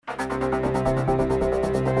လာ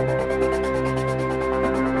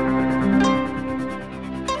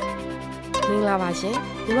ပါရှင်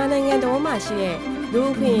မြန်မာနိုင်ငံတော်မှာရှိတဲ့လူ့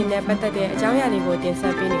အခွင့်အရေးနဲ့ပတ်သက်တဲ့အကြောင်းအရာတွေကိုတင်ဆ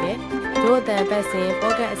က်ပေးနေတဲ့ဒို့အတန်ပတ်စဉ်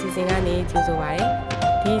ပေါ့ကတ်အစီအစဉ်ကနေကြိုဆိုပါရစေ။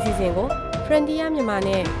ဒီအစီအစဉ်ကို Frontier မြန်မာ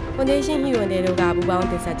နဲ့ Foundation Human တို့ကပူးပေါင်း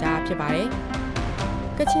တင်ဆက်ကြဖြစ်ပါတယ်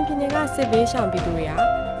။ကချင်ပြည်နယ်ကစစ်ဘေးရှောင်ပြည်သူတွေဟာ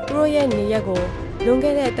သူတို့ရဲ့နေရက်ကိုလွန်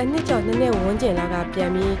ခဲ့တဲ့တစ်နှစ်ကျော်နှစ်နှစ်ဝန်းကျင်လောက်ကပြ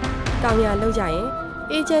န်ပြီးတောင်ရလောက်ကြရင်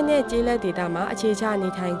အေဂျင့်နဲ့ကျေးလက်ဒေသမှာအခြေချနေ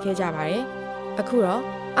ထိုင်ခဲ့ကြပါတယ်။အခုတော့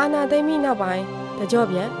အာဏာသိမ်းပြီးနောက်ပိုင်းတကြော့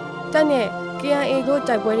ပြန်တက်နဲ့KIA ကို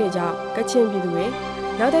တိုက်ပွဲတွေကြောင့်ကချင်ပြည်သူတွေ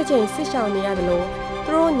နောက်တစ်ချိန်စစ်ရှောင်နေရတယ်လို့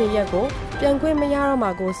သူတို့နေရက်ကိုပြန်ခွင့်မရတော့မှ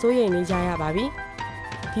ကိုစိုးရိမ်နေကြရပါပြီ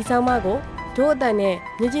။ဒီဆောင်မကိုဒို့အတန်နဲ့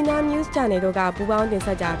မြကြီးနား News Channel တို့ကပူးပေါင်းတင်ဆ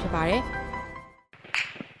က်ကြဖြစ်ပါတယ်။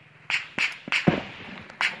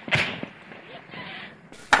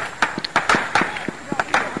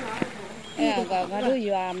ငါတို့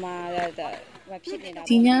ရွာမှာဖြစ်နေတာ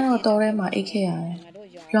ဒီညတော့တော်ထဲမှာအိတ်ခဲ့ရတယ်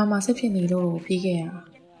။ရွာမှာစစ်ဖြစ်နေလို့ပြေးခဲ့ရတာ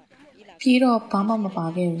။ပြေးတော့ဘာမှမပါ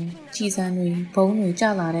ခဲ့ဘူး။ကြည်စံတွေဘုံတွေကျ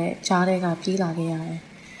လာတဲ့ကြားထဲကပြေးလာခဲ့ရတယ်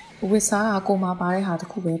။အဝတ်စားကကိုမှပါတဲ့ဟာတစ်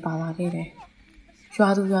ခုပဲပါလာခဲ့တယ်။ရွာ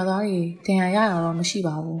သူရွာသားတွေဒဏ်ရာရတာတော့မရှိ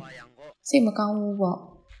ပါဘူး။စိတ်မကောင်းဘူးပေါ့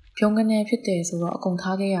။ပြုံးကနေဖြစ်တယ်ဆိုတော့အကုန်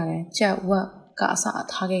ထားခဲ့ရတယ်။ကြက်ဝက်ကအစ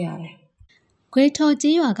ထားခဲ့ရတယ်။ဂွေထော်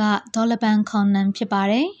ကြီးရွာကဒေါ်လပန်ခေါန်နန်ဖြစ်ပါ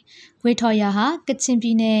တယ်။ဂွေထော်ရွာဟာကချင်ပြ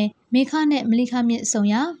ည်နယ်မေခနဲ့မလိခမြစ်ဆုံ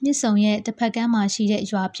ရမြစ်ဆုံရဲ့တစ်ဖက်ကမ်းမှာရှိတဲ့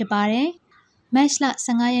ရွာဖြစ်ပါတယ်။မတ်လ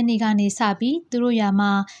15ရက်နေ့ကနေစပြီးသူတို့ရွာ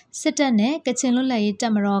မှာစစ်တပ်နဲ့ကချင်လွတ်လပ်ရေးတ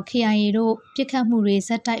ပ်မတော် KIA တို့ပစ်ခတ်မှုတွေဇ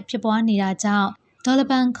က်တိုက်ဖြစ်ပွားနေတာကြောင့်ဒေါ်လ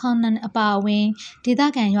ပန်ခေါန်နန်အပါအဝင်ဒေသ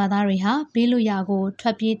ခံရွာသားတွေဟာဘေးလွတ်ရာကိုထွ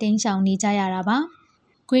က်ပြေးတိမ်းရှောင်နေကြရတာပါ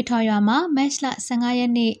။ဂွေထော်ရွာမှာမတ်လ15ရ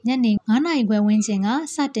က်နေ့ညနေ9:00နာရီခွဲဝန်းကျင်က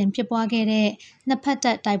စတင်ဖြစ်ပွားခဲ့တဲ့နှစ်ဖက်တ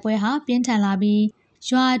ပ်တိုက်ပွဲဟာပြင်းထန်လာပြီး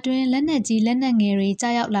ရွာအတွင်းလက်နက်ကြီးလက်နက်ငယ်တွေ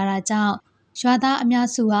ကြားရောက်လာတာကြောင့်ရွာသားအများ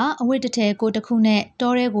စုဟာအဝတ်တထည်ကိုတစ်ခုနဲ့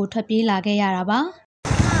တောထဲကိုထွက်ပြေးလာခဲ့ရတာပါ။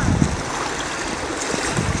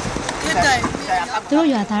သူတို့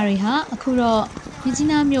ရွာသားတွေဟာအခုတော့မြကြီး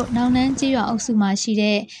နားမြို့နောင်နန်းကျေးရွာအုပ်စုမှာရှိ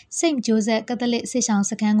တဲ့စိန့်ဂျိုးဆက်ကက်သလစ်စစ်ဆောင်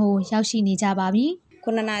စခန်းကိုရောက်ရှိနေကြပါပြီ။ခု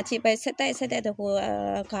နနာချိပဲဆက်တဲ့တော့ခပ်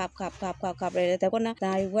ရဲတဲ့ကောနာ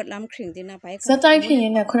ဒါဝတ်လမ်းခရင်တင်နာပိုက်ဇက်တိုက်ဖြစ်ရ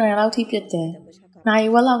င်လည်း9ရက်လောက်ထိပြစ်တယ်။နိုင်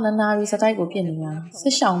ဝက်လောက်နာရီဇက်တိုက်ကိုပြစ်နေတာစ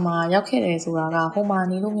စ်ရှောင်းမှာရောက်ခဲ့တယ်ဆိုတာကဟိုမှာ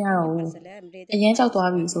နေလို့မရတော့ဘူး။အရင်ကြောက်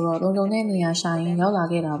သွားပြီဆိုတော့လုံလုံနဲ့နေရာရှာရင်ရောက်လာ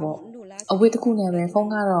ခဲ့တာပေါ့။အဝတ်တစ်ခုနဲ့ပဲဖု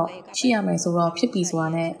န်းကတော့ရှိရမယ်ဆိုတော့ဖြစ်ပြီဆိုတာ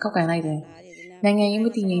နဲ့ကောက်ကန်လိုက်တယ်။နိုင်ငံရေးမ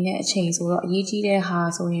တည်ငြိမ်တဲ့အချိန်ဆိုတော့အရေးကြီးတဲ့ဟာ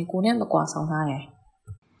ဆိုရင်ကိုနဲ့မကွာဆောင်ထားတယ်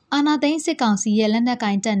။အာနာသိန်းစစ်ကောင်စီရဲ့လက်နက်က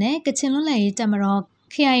င်တပ်နဲ့ကချင်လွတ်လပ်ရေးတပ်မတော်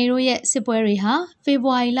KIA တို့ရဲ့စစ်ပွဲတွေဟာဖေ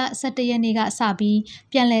ဖော်ဝါရီလ17ရက်နေ့ကစပြီး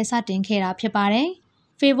ပြန်လည်စတင်ခဲ့တာဖြစ်ပါတယ်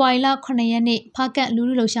။ဖေဖော်ဝါရီလ9ရက်နေ့ဖားကတ်လူ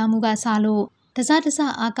လူလှုပ်ရှားမှုကစလို့တစ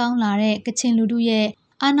အားကောင်းလာတဲ့ကချင်လူထုရဲ့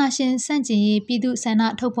အာဏာရှင်ဆန့်ကျင်ရေးပြည်သူ့ဆန္ဒ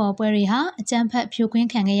ထုတ်ဖော်ပွဲတွေဟာအကြမ်းဖက်ဖြိုခွင်း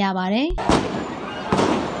ခံခဲ့ရပါတယ်။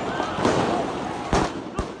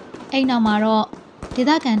အဲ့နောက်မှာတော့ဒေ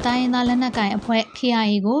သခံတိုင်းရင်းသားလက်နက်ကိုင်အဖွဲ့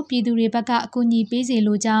KIA ကိုပြည်သူတွေဘက်ကအကူအညီပေးစီ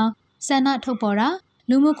လိုကြောင်းဆန္ဒထုတ်ဖော်တာ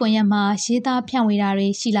လူမှုကွန်ရက်မှာရေးသားဖြန့်ဝေတာတွေ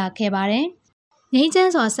ရှိလာခဲ့ပါတယ်။ငိမ့်ချ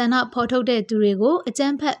မ်းစွာဆန္ဒဖော်ထုတ်တဲ့သူတွေကိုအကြ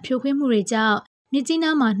မ်းဖက်ဖြိုခွင်းမှုတွေကြောင့်မြစ်ကြီး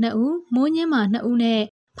နားမှာ2ဦး၊မိုးညင်းမှာ2ဦးနဲ့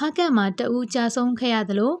ဖားကတ်မှာ1ဦးကြာဆုံးခဲ့ရ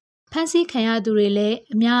သလိုဖမ်းဆီးခံရသူတွေလည်း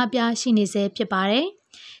အများအပြားရှိနေဆဲဖြစ်ပါတယ်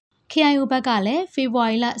။ KIO ဘက်ကလည်းဖေဖော်ဝါ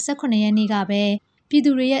ရီလ18ရက်နေ့ကပဲပြည်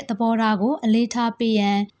သူတွေရဲ့သဘောထားကိုအလေးထားပေးရ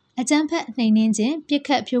န်အကြမ်းဖက်နှိမ်နင်းခြင်းပြစ်ခ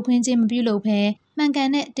တ်ဖြိုခွင်းခြင်းမပြုလုပ်ဘဲမှန်ကန်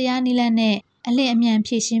တဲ့တရားနည်းလမ်းနဲ့အလင်းအမြန်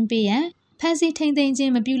ဖြည့်ရှင်းပေးရန်ဖမ်းဆီးထိန်းသိမ်းခြ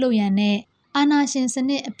င်းမပြုလုပ်ရန်နဲ့အာဏာရှင်စ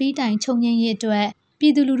နစ်အပြီးတိုင်ချုပ်ငြိမ်းရေးအတွက်ပြ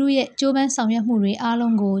ည်သူလူထုရဲ့ကြိုးပမ်းဆောင်ရွက်မှုတွေအား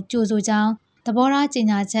လုံးကိုကြိုဆိုကြောင်းသဘောထားကြေ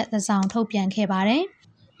ညာချက်တစ်စောင်ထုတ်ပြန်ခဲ့ပါတယ်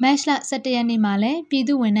။မတ်လ17ရက်နေ့မှာလည်းပြည်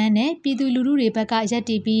သူဝန်ထမ်းနဲ့ပြည်သူလူထုတွေဘက်ကရပ်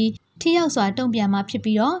တည်ပြီးထိရောက်စွာတုံ့ပြန်မှာဖြစ်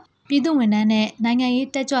ပြီးတော့ပြည်သူဝန်ထမ်းနဲ့နိုင်ငံရေး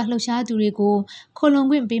တက်ကြွလှုပ်ရှားသူတွေကိုခိုလုံ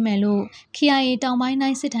ခွင့်ပေးမယ်လို့ KIA တောင်ပိုင်းတို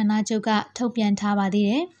င်းစစ်ဌာနချုပ်ကထုတ်ပြန်ထားပါသေး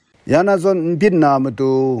တယ်။ယာနာဇွန်ဘစ်နာမ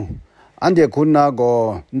တူအန်ဒီခုနာကို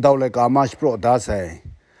ဒေါ်လေကာမတ်ပရိုဒါဆေ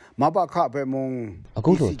မပခပဲမုံအ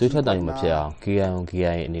ခုလိုတွေးထွက်တာမျိုးမဖြစ်အောင်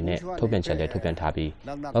KIA အနေနဲ့ထုတ်ပြန်ချက်လည်းထုတ်ပြန်ထားပြီး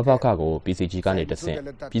မပခကို PCG ကနေတဆင့်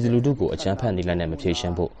ပြည်သူလူထုကိုအကြမ်းဖက်နေလနဲ့မဖြေရှ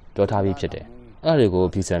င်းဖို့ပြောထားပြီးဖြစ်တယ်။အဲ့ဒါတွေကို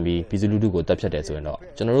ဖြေဆန်ပြီးပြည်သူလူထုကိုတပ်ဖြတ်တယ်ဆိုရင်တော့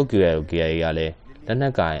ကျွန်တော်တို့ KIA ကလည်းလက်န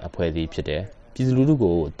က်ကိုင်အဖွဲ့အစည်းဖြစ်တယ်။ပြည်သူလူထု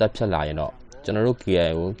ကိုတပ်ဖြတ်လာရင်တော့ကျွန်တော်တို့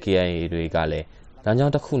KIA တွေကလည်းလမ်းကြော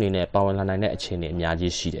င်းတစ်ခုအနေနဲ့ပါဝင်လာနိုင်တဲ့အခြေအနေအများ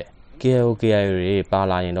ကြီးရှိတယ်။ KIA တွေပါ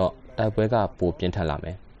လာရင်တော့တိုက်ပွဲကပိုပြင်းထန်လာမ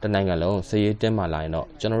ယ်။တနိုင်ငံလုံးစစ်ရေးတင်းမာလာရင်တော့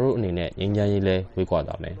ကျွန်တော်တို့အနေနဲ့ငြိမ်းချမ်းရေးလဲဝေးကွာ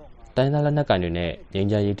သွားမယ်။တိုင်းသားလက်နက်ကိုင်တွေနဲ့ငြိမ်း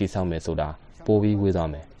ချမ်းရေးတည်ဆောက်မယ်ဆိုတာပိုပြီးဝေးသွား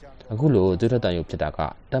မယ်။အခုလိုဒုထက်တန်ရုပ်ဖြစ်တာက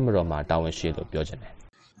တပ်မတော်မှာတာဝန်ရှိလို့ပြောချင်တယ်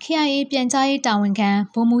။ KIA ပြန်ကြားရေးတာဝန်ခံ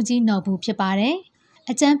ဗိုလ်မှူးကြီးနော်ဘူးဖြစ်ပါတယ်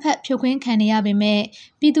အကြမ်းဖက်ဖြိုခွင်းခံနေရပေမဲ့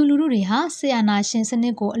ပြည်သူလူထုတွေဟာဆီယနာရှင်စန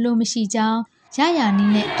စ်ကိုအလိုမရှိကြောင်းရရ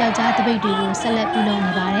နီးနဲ့ပျောက်ကြားတပိတ်တွေကိုဆက်လက်ပြုလုပ်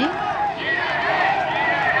နေပါတယ်။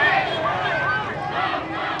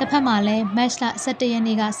တစ်ဖက်မှာလည်းမတ်လ17ရက်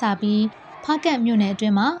နေ့ကစပြီးဖားကတ်မြို့နယ်အတွ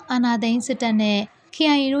င်းမှာအာဏာသိမ်းစစ်တပ်နဲ့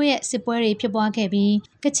KIA တို့ရဲ့စစ်ပွဲတွေဖြစ်ပွားခဲ့ပြီး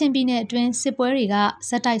ကချင်ပြည်နယ်အတွင်းစစ်ပွဲတွေက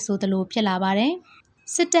ဇက်တိုက်ဆိုသလိုဖြစ်လာပါတယ်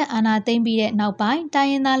။စစ်တပ်အာဏာသိမ်းပြီးတဲ့နောက်ပိုင်းတိုင်း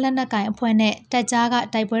ရင်းသားလက်နက်ကိုင်အဖွဲ့နဲ့တပ်ကြားက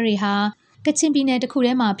တိုက်ပွဲတွေဟာကချင်ပြည်နယ်တစ်ခု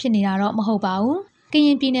ထဲမှာဖြစ်နေတာတော့မဟုတ်ပါဘူး။ကရ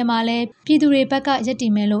င်ပြည်နယ်မှာလည်းပြည်သူတွေဘက်ကရည်တ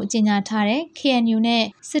ည်မယ်လို့ကြေညာထားတဲ့ KNU နဲ့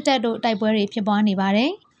စစ်တပ်တို့တိုက်ပွဲတွေဖြစ်ပွားနေပါတ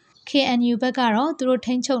ယ်။ KNU ဘက်ကတော့သူတို့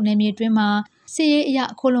ထိန်းချုပ်နယ်မြေတွင်းမှာစစ်ရေးအရ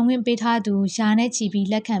ခိုလုံခွင့်ပေးထားသူယာနဲ့ချီပြီး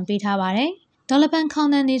လက်ခံပေးထားပါတယ်။ဒေါ်လပန်ခေါင်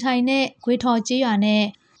နန်နေထိုင်တဲ့ဂွေထော်ကျေးရွာနဲ့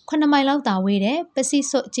9 မိုင်လောက်သာဝေးတဲ့ပစီ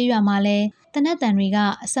စွတ်ကျေးရွာမှာလည်းတနက်တန်တွေက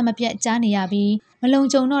အဆက်မပြတ်ကြားနေရပြီးမလုံ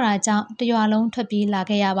ခြုံတော့တာကြောင့်တရွာလုံးထွက်ပြေးလာ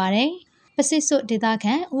ခဲ့ရပါတယ်။ပစီစွတ်ဒေသ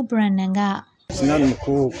ခံဦးဘရန်နန်ကစနန်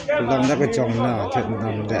ခုလမ်းကကြောင်နာချက်န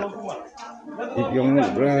မ်တဲ့ဒီယုံ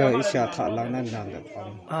ရအရှာထလာနန်နန်တဲ့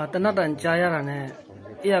တနက်တန်ကြားရတာနဲ့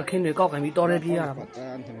အေးအခင်းတွေကောက်ခံပြီးတောထဲပြေးရတာပေါ့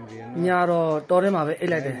ညာတော့တောထဲမှာပဲအိ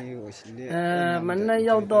တ်လိုက်တယ်မနေ့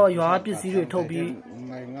ရောက်တော့ရွာပစ္စည်းတွေထုတ်ပြီး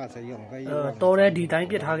တောထဲဒီတိုင်း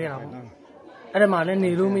ပစ်ထားခဲ့တာပေါ့အဲ့ဒါမှလည်း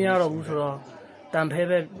နေလို့မရတော့ဘူးဆိုတော့တန်ဖဲ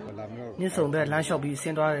ပဲညစ်စုံပဲလမ်းလျှောက်ပြီးဆ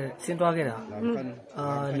င်းသွားခဲ့တာ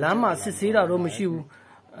လမ်းမှာစစ်ဆေးတာတော့မရှိဘူး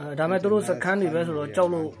ဒါမဲ့သူတို့စခန်းတွေပဲဆိုတော့ကြော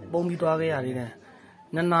က်လို့ပုံပြီးသွားခဲ့ရသေးတယ်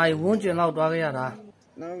2 နာရီဝန်းကျင်လောက်သွားခဲ့ရတာ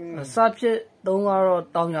စဖြစ်တုံးကတော့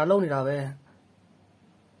တောင်ညာလုံနေတာပဲ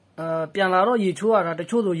ပြန်လာတော့ရေချိုးရတာတ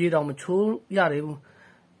ချို့ဆိုရေတောင်မချိုးရသေးဘူး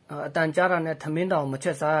အတန်ကြားတာနဲ့ထမင်းတောင်မချ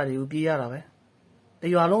က်စားရသေးဘူးပြေးရတာပဲတ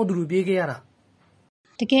ရွာလုံးအတူတူပြေးခဲ့ရတာ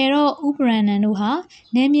တကယ်တော့ဥပရန်နန်တို့ဟာ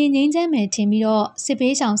နယ်မြေငိမ့်ချမ်းမယ်ထင်ပြီးတော့စစ်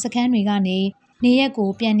ပေးဆောင်စခန်းတွေကနေနေရက်ကို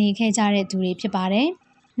ပြန်နေခဲ့ကြတဲ့သူတွေဖြစ်ပါတယ်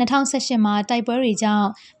2018မှာတိုက်ပွဲတွေကြောင့်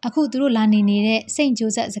အခုသူတို့လာနေနေတဲ့စိန့်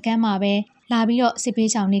ဂျိုးဆက်စခန်းမှာပဲလာပြီးတော့စစ်ပေး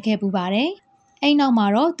ဆောင်နေခဲ့ပူပါတယ်အဲ့နောက်မှာ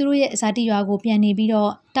တော့သူတို့ရဲ့ဇာတိရွာကိုပြန်နေပြီး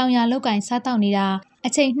တော့တောင်ယာလောက်ကင်စားတောက်နေတာအ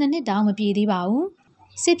ချိန်2 နှစ်တောင်မပြည့်သေးပါဘူး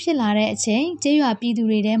စစ်ဖြစ်လာတဲ့အချိန်ကျေးရွာပြည်သူ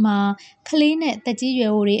တွေထဲမှာကလေးနဲ့တက်ကြီးရွ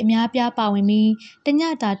ယ်အိုတွေအများပြားပါဝင်ပြီးတည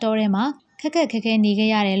တာတောထဲမှာခက်ခဲနေခဲ့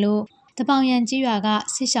ရတယ်လို့တပောင်ရန်ကျေးရွာက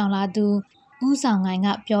စစ်ဆောင်လာသူဦးဆောင်ငိုင်က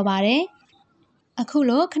ပြောပါတယ်အခု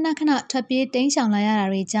လိုခဏထွက်ပြေးတိမ်းရှောင်လာရတာ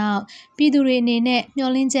တွေကြောင့်ပြည်သူတွေအနေနဲ့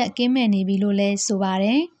မျှော်လင့်ချက်ကင်းမဲ့နေပြီလို့လည်းဆိုပါတ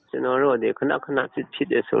ယ်ကျွန်တော်တို့ဒီခဏဖြစ်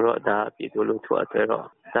တယ်ဆိုတော့ဒါပြည်သူလူထုအတွက်တော့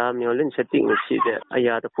ဒါမျှော်လင့်ချက်တည်မရှိတဲ့အ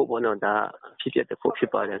ရာတစ်ခုပေါ့နော်ဒါဖြစ်တဲ့ဖို့ဖြ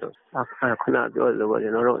စ်ပါတယ်တော့ခဏပြောလို့ကျွ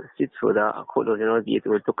န်တော်တို့စစ်ဆိုတာအခုလိုကျွန်တော်ပြည်သူ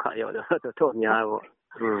ဒုက္ခရောက်တော့တော့များပေါ့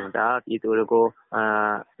ဒါပြည်သူတွေကို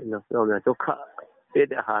ပြောမယ်ဒုက္ခပေး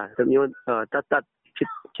တဲ့ဟာမျိုးတတ်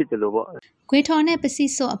ဖြစ်တယ်လို့ပေါ့ဂွေထော်နဲ့ပစီ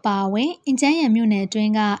စွတ်အပါအဝင်အင်ဂျန်ရံမြို့နယ်အတွ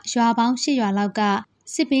င်းကရွာပေါင်း8 ရွာလောက်က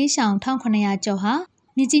စစ်ပေးရှောင်1900ကျော်ဟာ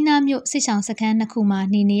မြကြီးနားမြို့စစ်ဆောင်စခန်း2 ခုမှာ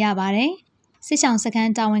နေရပါတယ်စစ်ဆောင်စခ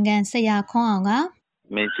န်းတာဝန်ခံဆရာခွန်အောင်က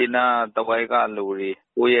မြကြီးနားတဝိုက်ကလူတွေ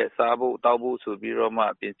ကိုရဲ့စားဖို့တောက်ဖို့ဆိုပြီးတော့မှ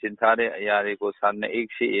ပြင်ဆင်ထားတဲ့အရာတွေကိုစာနေအိတ်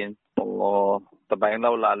ရှိရင်တပိုင်း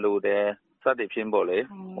လောက်လာလို့တယ်စသည်ဖြင့်ပေါ့လေ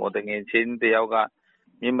တငယ်ချင်းတယောက်က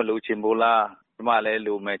မြင်မလို့ချင်ဘူးလားဒီမှာလဲ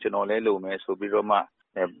လူမယ်ကျွန်တော်လဲလူမယ်ဆိုပြီးတော့မှ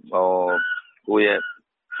ကိုရဲ့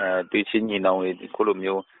တွေ့ချင်းညီနောင်တွေခုလို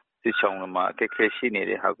မျိုးစစ်ဆောင်မှာအခက်ခဲရှိနေ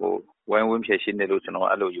တဲ့ဟာကိုဝိုင်းဝန်းဖြည့်ရှင်းတယ်လို့ကျွန်တော်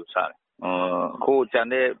အဲ့လိုယူဆတယ်အခုကျန်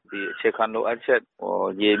တဲ့ဒီအခြေခံလိုအပ်ချက်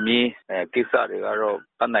ရေမီကိစ္စတွေကတော့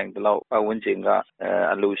အနိုင်တော့အဝန်ကျင်က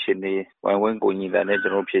အလူရှင်တွေဝိုင်းဝန်းကိုညီတဲ့နဲ့ကျွ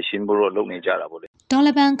န်တော်ဖြည့်ရှင်းဖို့လုပ်နေကြတာပေါ့လေဒေါ်လ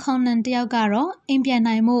ပန်ခေါင်နန်တယောက်ကတော့အိမ်ပြန်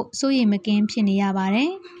နိုင်မှုစိုးရိမ်မကင်းဖြစ်နေရပါတ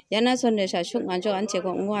ယ်ရနဆွန်နေရှာရှုငါကြောအန်ချေ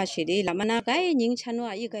ကိုငွာရှိတယ်လမနာကိုင်းငင်းချန်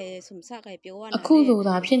ဝါဤကဲဆုံစကဲပြောဝါအခုလို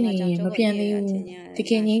သာဖြစ်နေရင်မပြန်သေးဘူးတ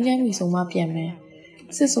ကယ်ငင်းချမ်းပြီဆိုမှပြန်မယ်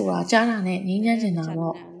စစ်ဆိုတာကြားတာနဲ့ငင်းချမ်းကျင်တာ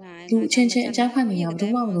တော့လူအချင်းချင်းအကြမ်းဖက်နေရ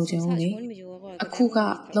ဘူးမှမလို့ချင်ဘူးလေအခုက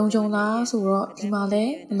လုံခြုံလားဆိုတော့ဒီမှာလ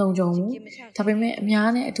ည်းမလုံခြုံဘူးဒါပေမဲ့အများ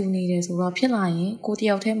နဲ့အတူနေတယ်ဆိုတော့ဖြစ်လာရင်ကိုတ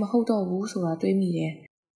ယောက်တည်းမဟုတ်တော့ဘူးဆိုတာတွေးမိတယ်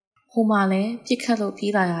ဟိုမှာလည်းပြစ်ခတ်လို့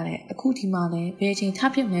ပြေးလာရတယ်အခုဒီမှာလည်းဘယ်ချိန်ထ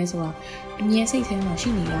ဖြစ်မလဲဆိုတာအမြဲစိတ်ထဲမှာရှိ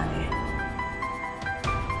နေရတယ်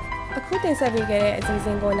အခုတင်ဆက်ပေးခဲ့တဲ့အစီအစ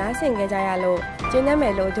ဉ်ကိုနားဆင်ကြကြရလို့ကျင်းနေမ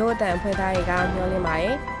ယ်လို့ဒို့အတန်ဖွဲ့သားတွေကမျှော်လင့်ပါတ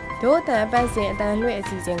ယ်ဒို့အတန်ပတ်စဉ်အတန်လွှင့်အ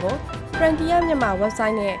စီအစဉ်ကို Frontier မြန်မာ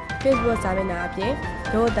website နဲ့ Facebook စာမျက်နှာအပြင်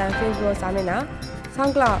ဒို့အတန် Facebook စာမျက်နှာ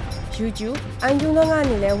SoundCloud YouTube iTunes တို့က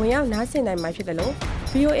နေလည်းဝင်ရောက်နားဆင်နိုင်မှာဖြစ်တယ်လို့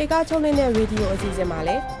VOA ကထုတ်လွှင့်တဲ့ရေဒီယိုအစီအစဉ်မှာလ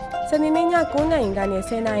ည်းစနေနေ့ည9:00 နာရီကနေ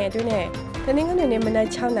10:00 နာရီအတွင်းနဲ့တနင်္ဂနွေနေ့မနက်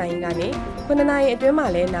6:00 နာရီကနေ9:00 နာရီအတွင်းမှာ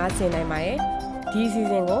လည်းနားဆင်နိုင်ပါတယ်ဒီအစီအ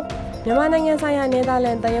စဉ်ကိုမြန်မာနိုင်ငံဆိုင်ရာနယ်သာလ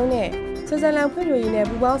န်တန်ယုံနဲ့ဆွစ်ဇာလန်ဖွံ့ဖြိုးရေးနဲ့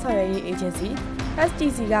ပူးပေါင်းဆောင်ရွက်ရေးအေဂျင်စီ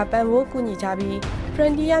STC ကပံ့ပိုးကူညီချပြီး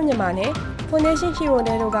Frontier မြန်မာနဲ့ Foundation Hero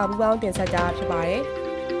တို့ကပူးပေါင်းတင်ဆက်ကြတာဖြစ်ပါတယ်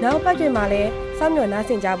နောက်ပတ်တွင်မှာလည်းစောင့်မျှော်နားဆ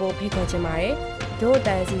င်ကြဖို့ဖိတ်ခေါ်ချင်ပါတယ် ဒို့အတ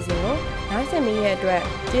န်အစီအစဉ်ကိုနားဆင်မိရဲ့အတွက်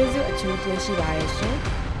ကျေးဇူးအထူးတင်ရှိပါတယ်ရှင်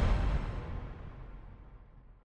။